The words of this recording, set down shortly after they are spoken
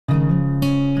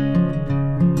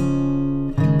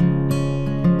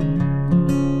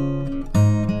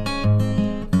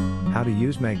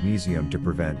magnesium to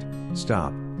prevent,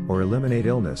 stop, or eliminate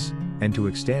illness, and to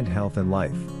extend health and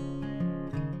life.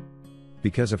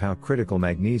 Because of how critical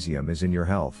magnesium is in your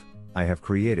health, I have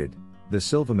created the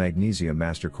Silva Magnesium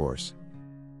Master Course.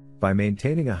 By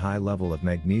maintaining a high level of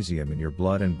magnesium in your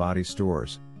blood and body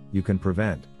stores, you can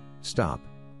prevent, stop,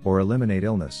 or eliminate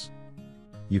illness.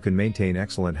 You can maintain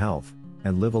excellent health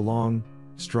and live a long,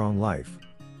 strong life.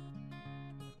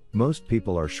 Most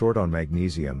people are short on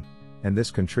magnesium, and this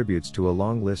contributes to a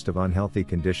long list of unhealthy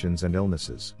conditions and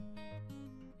illnesses.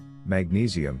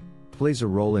 Magnesium plays a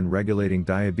role in regulating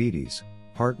diabetes,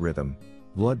 heart rhythm,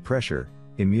 blood pressure,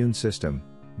 immune system,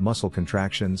 muscle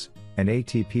contractions, and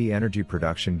ATP energy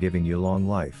production, giving you long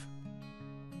life.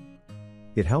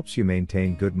 It helps you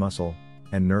maintain good muscle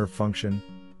and nerve function,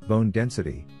 bone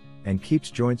density, and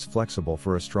keeps joints flexible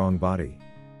for a strong body.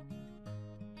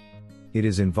 It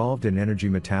is involved in energy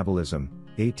metabolism,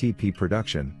 ATP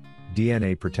production,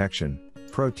 DNA protection,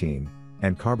 protein,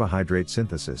 and carbohydrate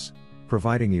synthesis,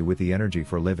 providing you with the energy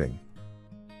for living.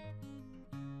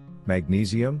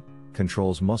 Magnesium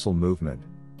controls muscle movement,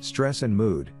 stress and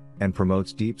mood, and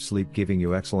promotes deep sleep, giving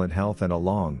you excellent health and a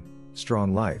long,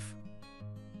 strong life.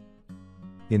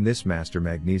 In this Master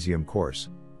Magnesium course,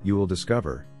 you will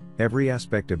discover every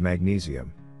aspect of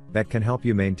magnesium that can help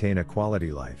you maintain a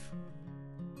quality life.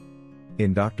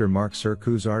 In Dr. Mark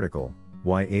Serku's article,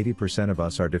 Why 80% of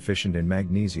Us Are Deficient in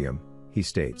Magnesium, he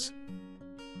states,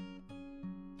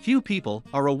 Few people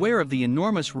are aware of the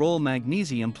enormous role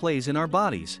magnesium plays in our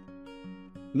bodies.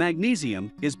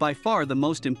 Magnesium is by far the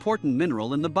most important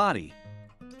mineral in the body.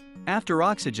 After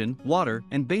oxygen, water,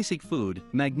 and basic food,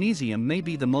 magnesium may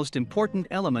be the most important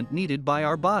element needed by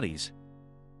our bodies.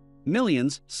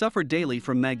 Millions suffer daily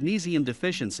from magnesium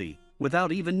deficiency,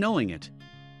 without even knowing it.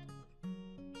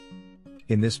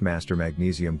 In this Master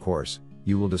Magnesium course,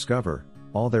 you will discover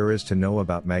all there is to know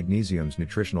about magnesium's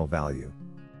nutritional value.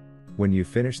 When you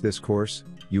finish this course,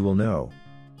 you will know: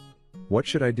 what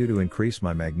should I do to increase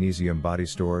my magnesium body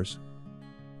stores?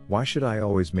 Why should I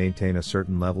always maintain a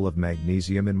certain level of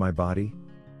magnesium in my body?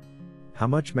 How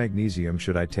much magnesium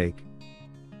should I take?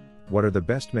 What are the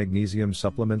best magnesium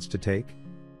supplements to take?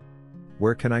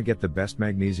 Where can I get the best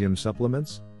magnesium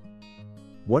supplements?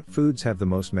 What foods have the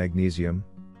most magnesium?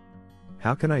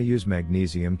 How can I use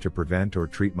magnesium to prevent or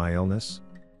treat my illness?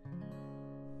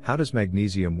 How does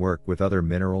magnesium work with other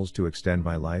minerals to extend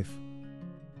my life?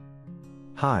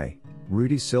 Hi,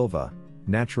 Rudy Silva,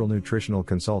 Natural Nutritional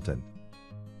Consultant.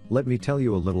 Let me tell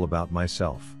you a little about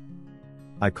myself.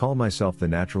 I call myself the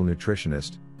natural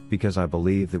nutritionist because I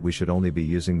believe that we should only be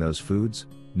using those foods,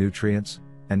 nutrients,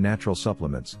 and natural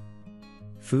supplements.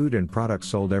 Food and products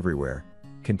sold everywhere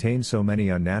contain so many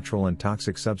unnatural and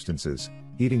toxic substances.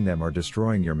 Eating them are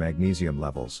destroying your magnesium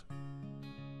levels.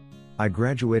 I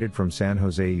graduated from San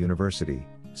Jose University,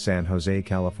 San Jose,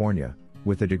 California,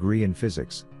 with a degree in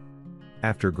physics.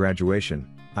 After graduation,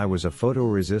 I was a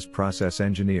photoresist process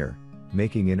engineer,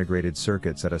 making integrated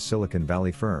circuits at a Silicon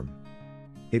Valley firm.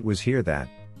 It was here that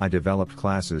I developed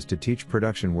classes to teach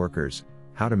production workers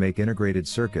how to make integrated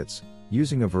circuits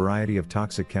using a variety of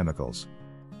toxic chemicals.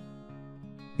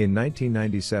 In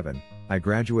 1997, I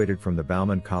graduated from the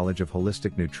Bauman College of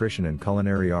Holistic Nutrition and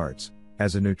Culinary Arts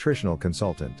as a nutritional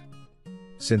consultant.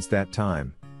 Since that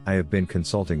time, I have been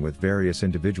consulting with various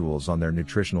individuals on their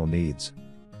nutritional needs.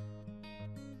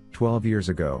 12 years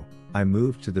ago, I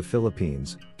moved to the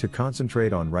Philippines to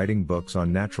concentrate on writing books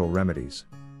on natural remedies.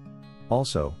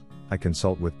 Also, I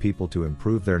consult with people to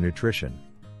improve their nutrition.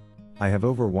 I have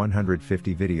over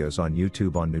 150 videos on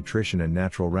YouTube on nutrition and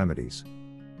natural remedies.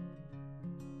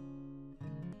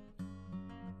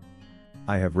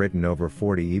 I have written over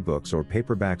 40 ebooks or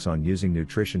paperbacks on using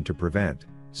nutrition to prevent,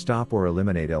 stop, or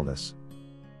eliminate illness.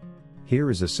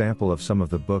 Here is a sample of some of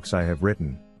the books I have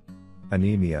written: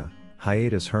 anemia,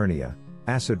 hiatus hernia,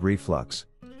 acid reflux,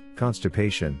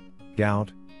 constipation,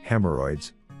 gout,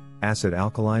 hemorrhoids, acid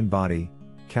alkaline body,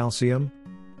 calcium,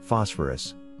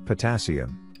 phosphorus,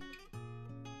 potassium.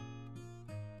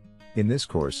 In this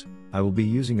course, I will be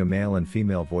using a male and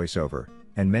female voiceover,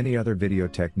 and many other video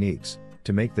techniques,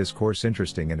 to make this course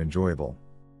interesting and enjoyable.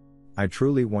 I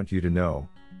truly want you to know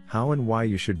how and why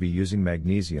you should be using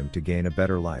magnesium to gain a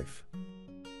better life.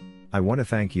 I want to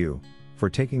thank you for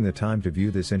taking the time to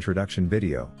view this introduction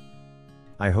video.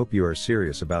 I hope you are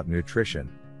serious about nutrition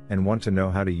and want to know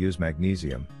how to use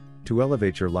magnesium to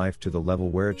elevate your life to the level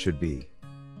where it should be.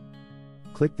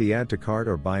 Click the Add to Cart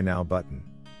or Buy Now button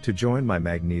to join my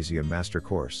Magnesium Master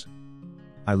Course.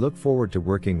 I look forward to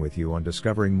working with you on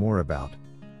discovering more about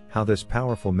how this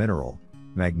powerful mineral,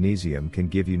 magnesium, can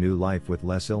give you new life with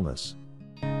less illness.